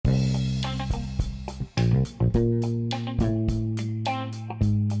Hey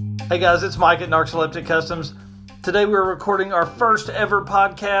guys, it's Mike at Narcoleptic Customs. Today we're recording our first ever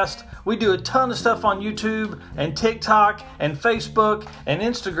podcast. We do a ton of stuff on YouTube and TikTok and Facebook and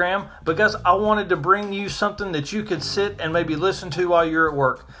Instagram because I wanted to bring you something that you could sit and maybe listen to while you're at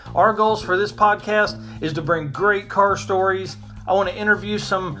work. Our goals for this podcast is to bring great car stories. I want to interview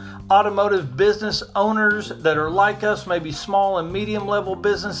some automotive business owners that are like us, maybe small and medium level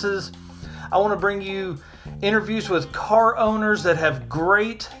businesses. I want to bring you interviews with car owners that have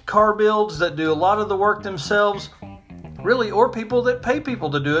great car builds, that do a lot of the work themselves, really, or people that pay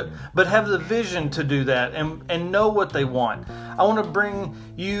people to do it, but have the vision to do that and know what they want. I want to bring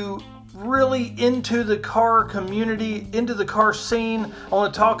you really into the car community, into the car scene. I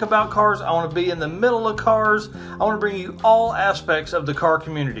want to talk about cars. I want to be in the middle of cars. I want to bring you all aspects of the car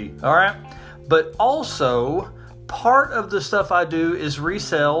community, all right? But also, part of the stuff I do is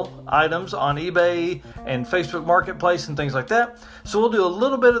resell items on eBay and Facebook Marketplace and things like that. So we'll do a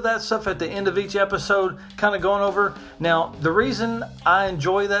little bit of that stuff at the end of each episode, kind of going over. Now, the reason I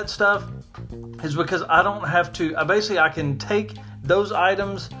enjoy that stuff is because I don't have to, I can take those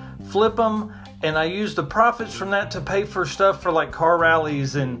items, flip them, and I use the profits from that to pay for stuff for like car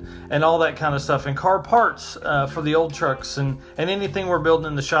rallies and all that kind of stuff, and car parts for the old trucks and anything we're building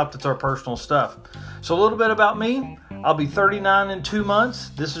in the shop that's our personal stuff. So a little bit about me. I'll be 39 in 2 months.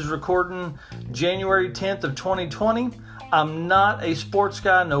 This is recording January 10th of 2020. I'm not a sports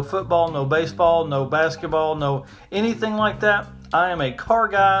guy, no football, no baseball, no basketball, no anything like that. I am a car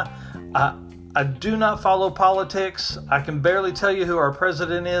guy. I do not follow politics. I can barely tell you who our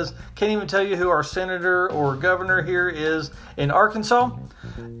president is. Can't even tell you who our senator or governor here is in Arkansas.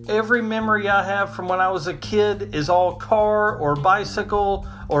 Every memory I have from when I was a kid is all car or bicycle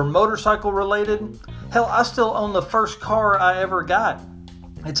or motorcycle related. Hell, I still own the first car I ever got.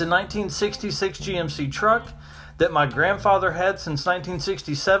 It's a 1966 GMC truck that my grandfather had since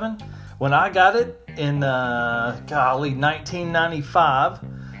 1967. When I got it in, 1995,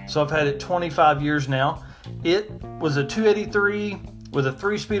 so I've had it 25 years now. It was a 283 with a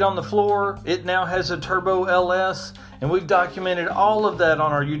 3-speed on the floor. It now has a turbo LS, and we've documented all of that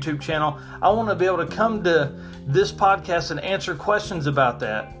on our YouTube channel. I want to be able to come to this podcast and answer questions about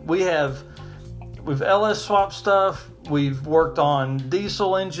that. We've LS swapped stuff. We've worked on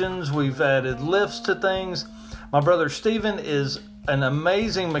diesel engines. We've added lifts to things. My brother Steven is an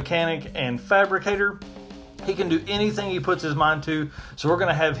amazing mechanic and fabricator. He can do anything he puts his mind to. So we're going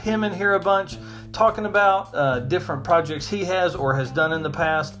to have him in here a bunch talking about different projects he has or has done in the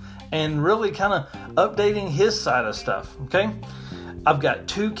past and really kind of updating his side of stuff, okay? I've got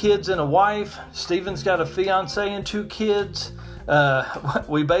 2 kids and a wife. Steven's got a fiance and 2 kids.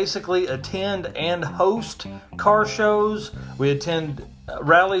 We basically attend and host car shows. We attend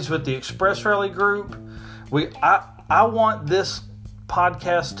rallies with the Express Rally Group. I want this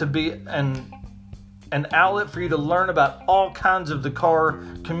podcast to be an outlet for you to learn about all kinds of the car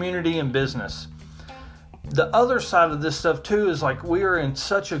community and business. The other side of this stuff too is like we are in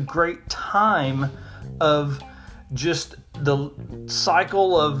such a great time of just the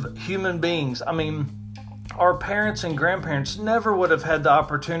cycle of human beings. I mean, our parents and grandparents never would have had the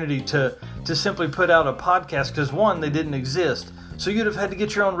opportunity to simply put out a podcast because, one, they didn't exist. So you'd have had to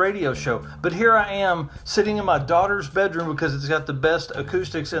get your own radio show. But here I am sitting in my daughter's bedroom because it's got the best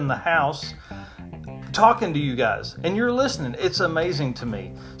acoustics in the house, talking to you guys, and you're listening. It's amazing to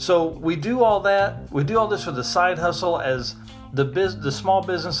me. So we do all that. We do all this with a side hustle as the small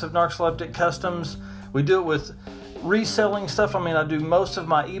business of Narcoleptic Customs. We do it with reselling stuff. I mean, I do most of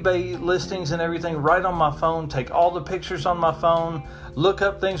my eBay listings and everything right on my phone, take all the pictures on my phone, look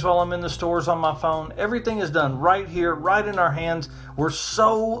up things while I'm in the stores on my phone. Everything is done right here, right in our hands. We're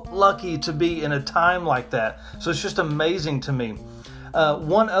so lucky to be in a time like that. So it's just amazing to me.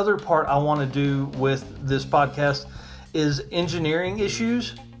 One other part I want to do with this podcast is engineering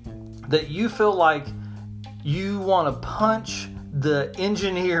issues that you feel like you want to punch the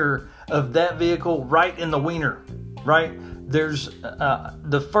engineer of that vehicle right in the wiener, right? There's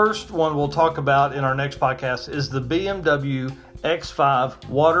the first one we'll talk about in our next podcast is the BMW X5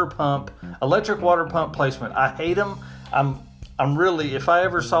 water pump, electric water pump placement. I hate them. I'm really, if I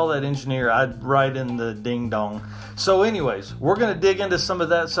ever saw that engineer, I'd ride in the ding dong. So anyways, we're going to dig into some of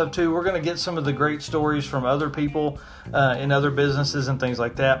that stuff too. We're going to get some of the great stories from other people in other businesses and things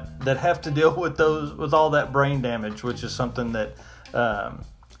like that have to deal with with all that brain damage, which is something that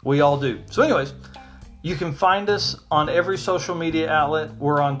we all do. So anyways, you can find us on every social media outlet.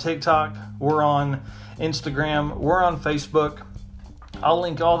 We're on TikTok. We're on Instagram. We're on Facebook. I'll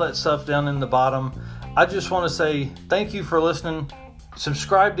link all that stuff down in the bottom. I just want to say thank you for listening.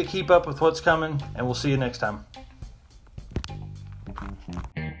 Subscribe to keep up with what's coming, and we'll see you next time.